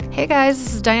Hey guys,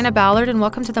 this is Diana Ballard, and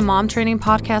welcome to the Mom Training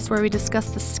Podcast, where we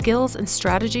discuss the skills and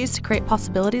strategies to create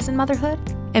possibilities in motherhood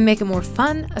and make it more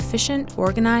fun, efficient,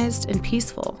 organized, and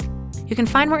peaceful. You can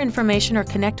find more information or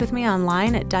connect with me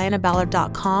online at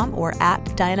dianaballard.com or at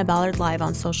Diana Ballard Live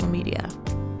on social media.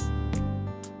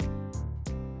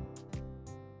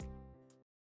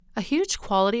 A huge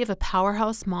quality of a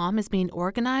powerhouse mom is being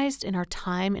organized in our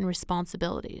time and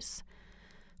responsibilities.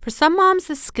 For some moms,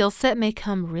 this skill set may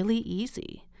come really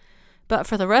easy. But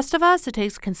for the rest of us, it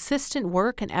takes consistent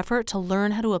work and effort to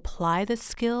learn how to apply this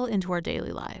skill into our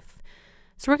daily life.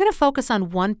 So we're going to focus on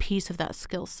one piece of that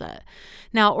skill set.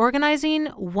 Now, organizing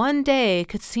one day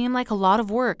could seem like a lot of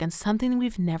work and something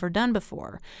we've never done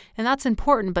before. And that's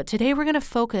important, but today we're going to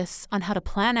focus on how to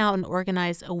plan out and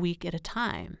organize a week at a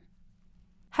time.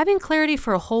 Having clarity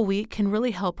for a whole week can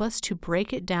really help us to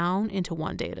break it down into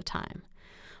one day at a time.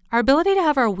 Our ability to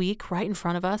have our week right in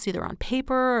front of us, either on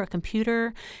paper or a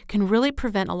computer, can really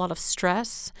prevent a lot of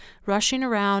stress, rushing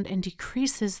around, and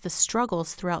decreases the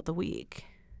struggles throughout the week.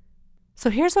 So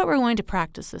here's what we're going to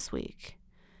practice this week.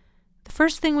 The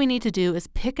first thing we need to do is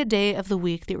pick a day of the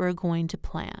week that we're going to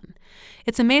plan.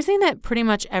 It's amazing that pretty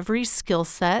much every skill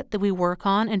set that we work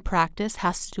on and practice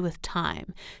has to do with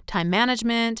time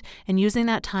management, and using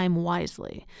that time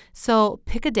wisely. So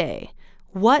pick a day.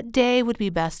 What day would be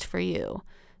best for you?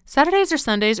 Saturdays or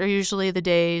Sundays are usually the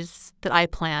days that I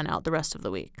plan out the rest of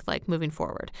the week, like moving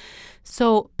forward.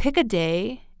 So pick a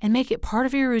day and make it part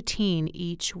of your routine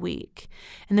each week.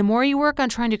 And the more you work on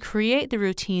trying to create the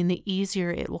routine, the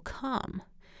easier it will come.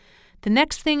 The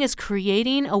next thing is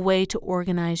creating a way to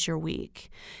organize your week.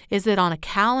 Is it on a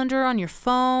calendar on your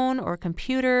phone or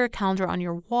computer, calendar on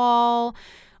your wall?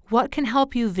 What can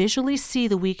help you visually see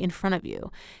the week in front of you?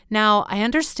 Now, I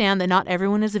understand that not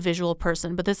everyone is a visual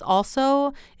person, but this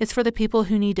also is for the people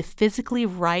who need to physically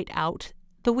write out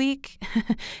the week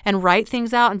and write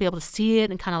things out and be able to see it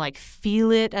and kind of like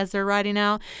feel it as they're writing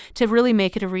out to really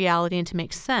make it a reality and to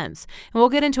make sense. And we'll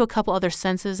get into a couple other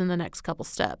senses in the next couple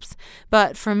steps.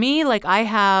 But for me, like I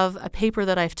have a paper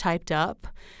that I've typed up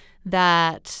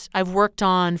that I've worked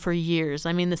on for years.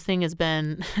 I mean, this thing has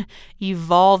been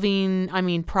evolving,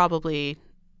 probably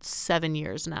 7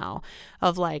 years now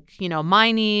of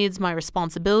my needs, my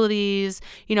responsibilities,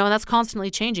 and that's constantly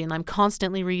changing. I'm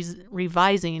constantly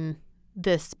revising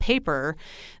this paper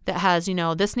that has,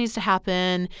 this needs to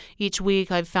happen each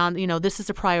week. I've found, this is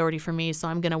a priority for me. So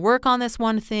I'm going to work on this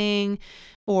one thing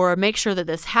or make sure that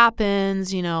this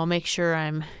happens, make sure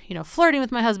I'm, flirting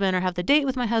with my husband or have the date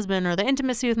with my husband or the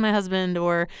intimacy with my husband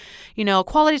or,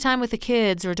 quality time with the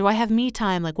kids, or do I have me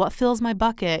time? Like what fills my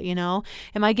bucket?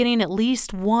 Am I getting at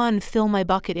least one fill my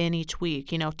bucket in each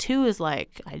week? 2 is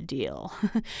like ideal,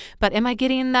 but am I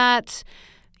getting that,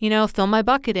 fill my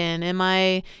bucket in? Am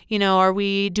I, are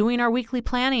we doing our weekly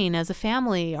planning as a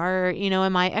family?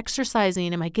 Am I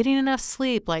exercising? Am I getting enough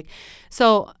sleep?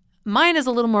 So mine is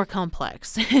a little more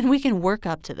complex and we can work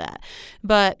up to that.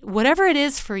 But whatever it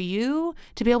is for you,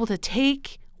 to be able to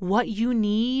take what you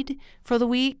need for the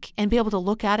week and be able to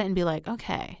look at it and be like,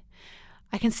 okay,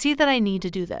 I can see that I need to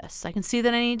do this. I can see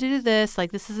that I need to do this.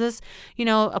 Like this is this,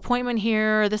 appointment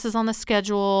here. This is on the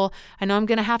schedule. I know I'm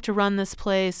going to have to run this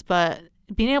place, but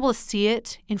being able to see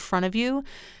it in front of you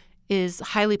is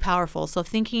highly powerful. So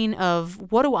thinking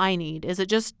of what do I need? Is it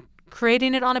just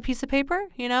creating it on a piece of paper?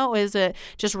 Is it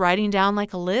just writing down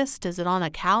like a list? Is it on a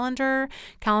calendar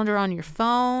on your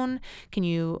phone? Can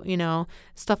you,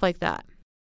 stuff like that.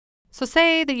 So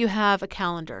say that you have a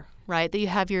calendar, right? That you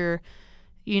have your,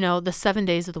 the 7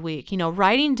 days of the week,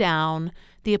 writing down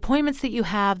the appointments that you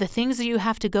have, the things that you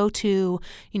have to go to,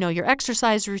 your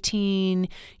exercise routine,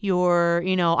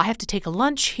 I have to take a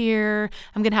lunch here.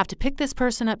 I'm going to have to pick this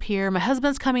person up here. My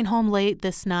husband's coming home late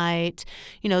this night.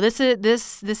 This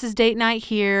is date night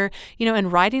here,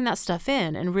 and writing that stuff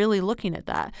in and really looking at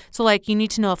that. So you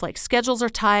need to know if schedules are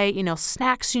tight,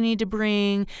 snacks you need to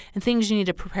bring and things you need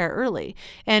to prepare early.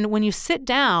 And when you sit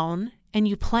down and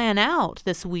you plan out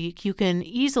this week, you can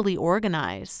easily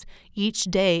organize each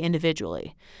day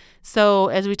individually. So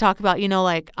as we talk about,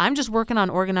 I'm just working on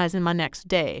organizing my next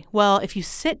day. Well, if you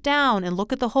sit down and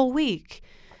look at the whole week,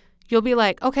 you'll be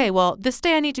like, okay, well, this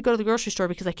day I need to go to the grocery store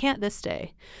because I can't this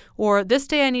day. Or this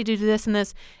day I need to do this and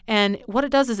this. And what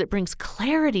it does is it brings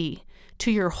clarity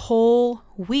to your whole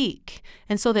week.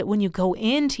 And so that when you go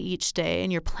into each day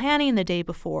and you're planning the day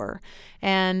before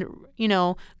and,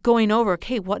 going over,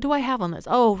 okay, what do I have on this?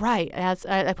 Oh, right. As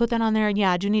I put that on there. And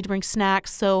yeah, I do need to bring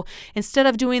snacks. So instead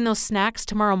of doing those snacks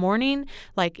tomorrow morning,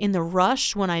 in the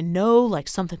rush when I know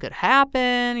something could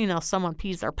happen, someone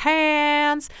pees their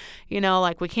pants,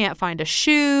 we can't find a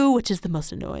shoe, which is the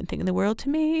most annoying thing in the world to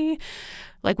me.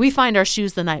 Like, we find our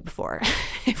shoes the night before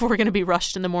if we're going to be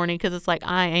rushed in the morning, because it's like,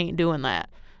 I ain't doing that.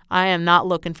 I am not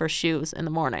looking for shoes in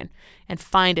the morning and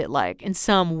find it like in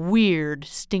some weird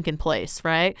stinking place,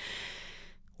 right?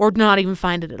 Or not even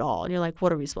find it at all. And you're like,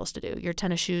 what are we supposed to do? Your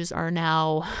tennis shoes are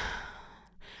now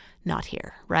not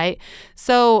here, right?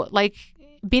 So like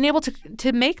being able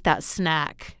to make that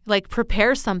snack, like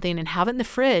prepare something and have it in the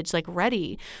fridge, like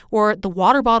ready, or the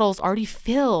water bottle's already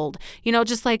filled,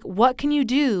 just like what can you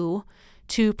do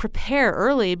to prepare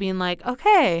early, being like,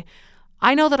 okay,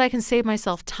 I know that I can save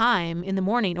myself time in the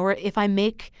morning. Or if I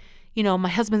make, my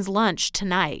husband's lunch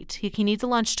tonight, he needs a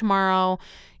lunch tomorrow,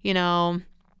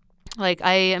 like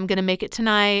I am going to make it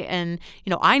tonight, and,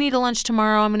 I need a lunch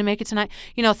tomorrow, I'm going to make it tonight,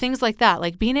 things like that.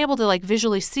 Like being able to like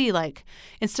visually see, like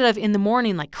instead of in the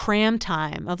morning, like cram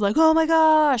time of like, oh my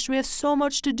gosh, we have so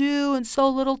much to do and so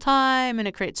little time, and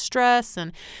it creates stress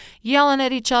and yelling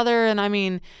at each other. And I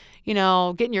mean,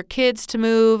 getting your kids to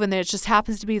move, and it just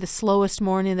happens to be the slowest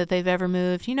morning that they've ever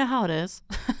moved. You know how it is,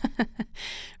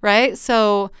 right?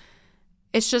 So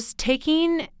it's just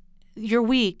taking your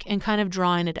week and kind of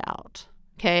drawing it out.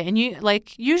 Okay. And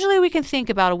usually we can think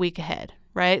about a week ahead,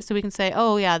 right? So we can say,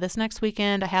 oh yeah, this next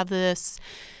weekend I have this,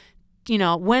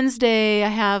 Wednesday I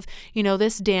have,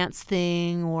 this dance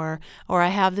thing, or I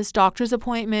have this doctor's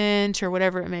appointment, or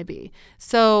whatever it may be.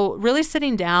 So really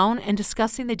sitting down and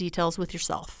discussing the details with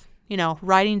yourself,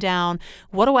 writing down,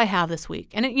 what do I have this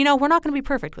week? And, we're not going to be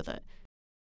perfect with it.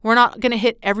 We're not going to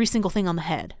hit every single thing on the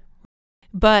head,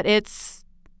 but it's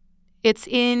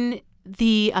in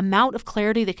the amount of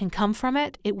clarity that can come from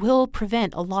it. It will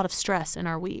prevent a lot of stress in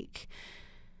our week.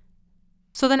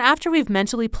 So then after we've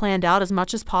mentally planned out as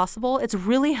much as possible, it's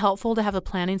really helpful to have a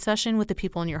planning session with the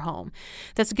people in your home.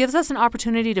 This gives us an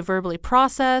opportunity to verbally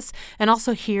process and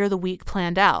also hear the week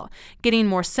planned out, getting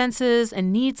more senses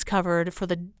and needs covered for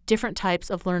the different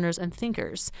types of learners and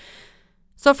thinkers.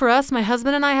 So for us, my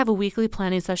husband and I have a weekly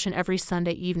planning session every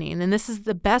Sunday evening, and this is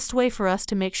the best way for us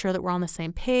to make sure that we're on the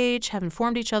same page, have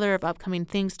informed each other of upcoming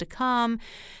things to come,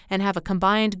 and have a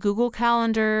combined Google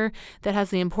Calendar that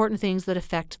has the important things that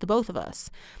affect the both of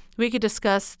us. We could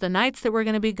discuss the nights that we're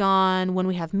going to be gone, when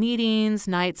we have meetings,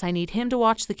 nights I need him to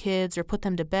watch the kids or put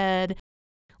them to bed.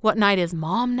 What night is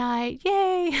mom night?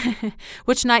 Yay!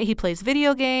 Which night he plays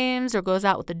video games or goes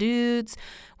out with the dudes,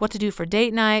 what to do for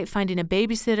date night, finding a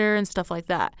babysitter, and stuff like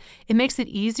that. It makes it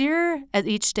easier as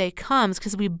each day comes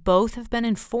because we both have been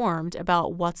informed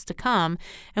about what's to come,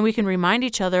 and we can remind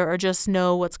each other or just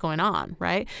know what's going on,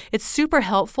 right? It's super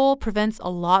helpful, prevents a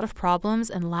lot of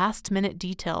problems and last-minute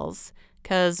details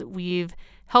because we've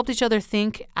helped each other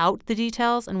think out the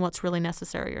details and what's really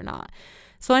necessary or not.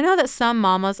 So I know that some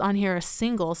mamas on here are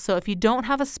single, so if you don't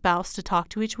have a spouse to talk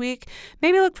to each week,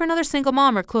 maybe look for another single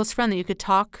mom or close friend that you could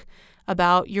talk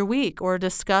about your week or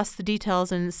discuss the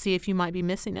details and see if you might be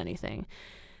missing anything.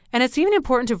 And it's even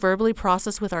important to verbally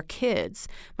process with our kids.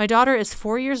 My daughter is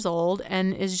 4 years old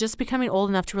and is just becoming old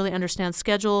enough to really understand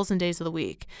schedules and days of the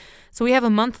week. So we have a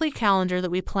monthly calendar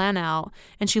that we plan out,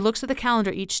 and she looks at the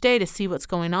calendar each day to see what's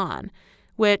going on,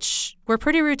 which we're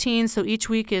pretty routine, so each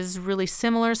week is really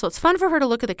similar. So it's fun for her to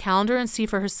look at the calendar and see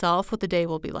for herself what the day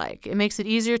will be like. It makes it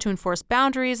easier to enforce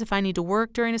boundaries if I need to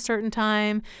work during a certain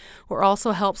time, or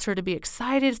also helps her to be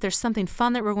excited if there's something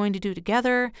fun that we're going to do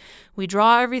together. We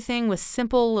draw everything with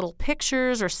simple little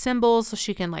pictures or symbols so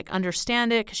she can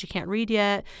understand it because she can't read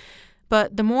yet.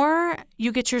 But the more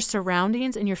you get your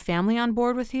surroundings and your family on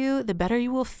board with you, the better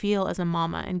you will feel as a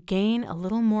mama and gain a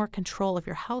little more control of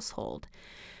your household.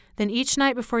 Then each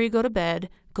night before you go to bed,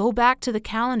 go back to the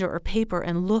calendar or paper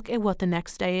and look at what the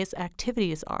next day's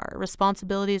activities are,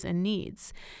 responsibilities, and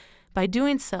needs. By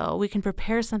doing so, we can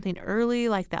prepare something early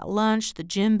like that lunch, the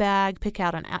gym bag, pick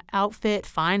out an outfit,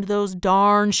 find those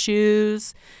darn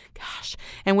shoes,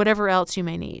 and whatever else you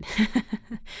may need.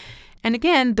 And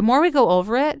again, the more we go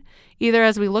over it, either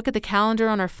as we look at the calendar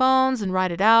on our phones and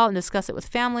write it out and discuss it with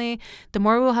family, the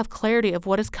more we'll have clarity of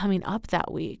what is coming up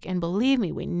that week. And believe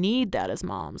me, we need that as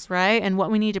moms, right? And what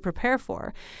we need to prepare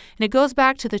for. And it goes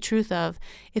back to the truth of,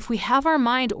 if we have our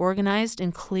mind organized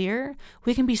and clear,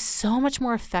 we can be so much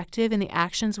more effective in the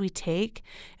actions we take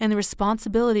and the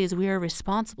responsibilities we are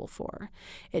responsible for.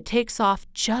 It takes off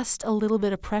just a little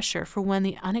bit of pressure for when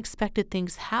the unexpected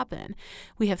things happen.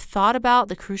 We have thought about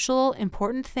the crucial,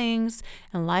 important things,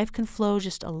 and life can flow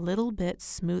just a little bit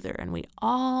smoother, and we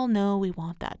all know we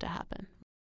want that to happen.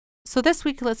 So this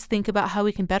week, let's think about how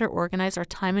we can better organize our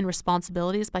time and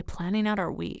responsibilities by planning out our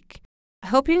week. I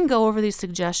hope you can go over these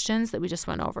suggestions that we just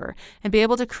went over and be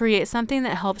able to create something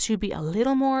that helps you be a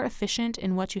little more efficient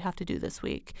in what you have to do this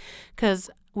week. Because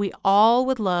we all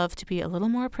would love to be a little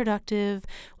more productive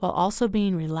while also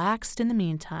being relaxed in the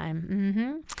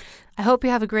meantime. I hope you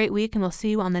have a great week, and we'll see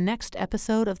you on the next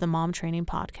episode of the Mom Training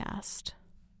Podcast.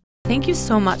 Thank you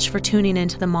so much for tuning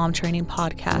into the Mom Training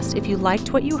Podcast. If you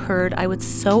liked what you heard, I would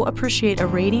so appreciate a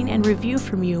rating and review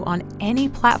from you on any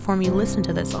platform you listen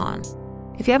to this on.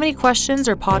 If you have any questions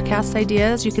or podcast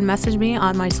ideas, you can message me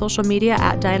on my social media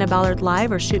at Diana Ballard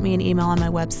Live or shoot me an email on my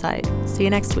website. See you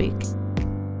next week.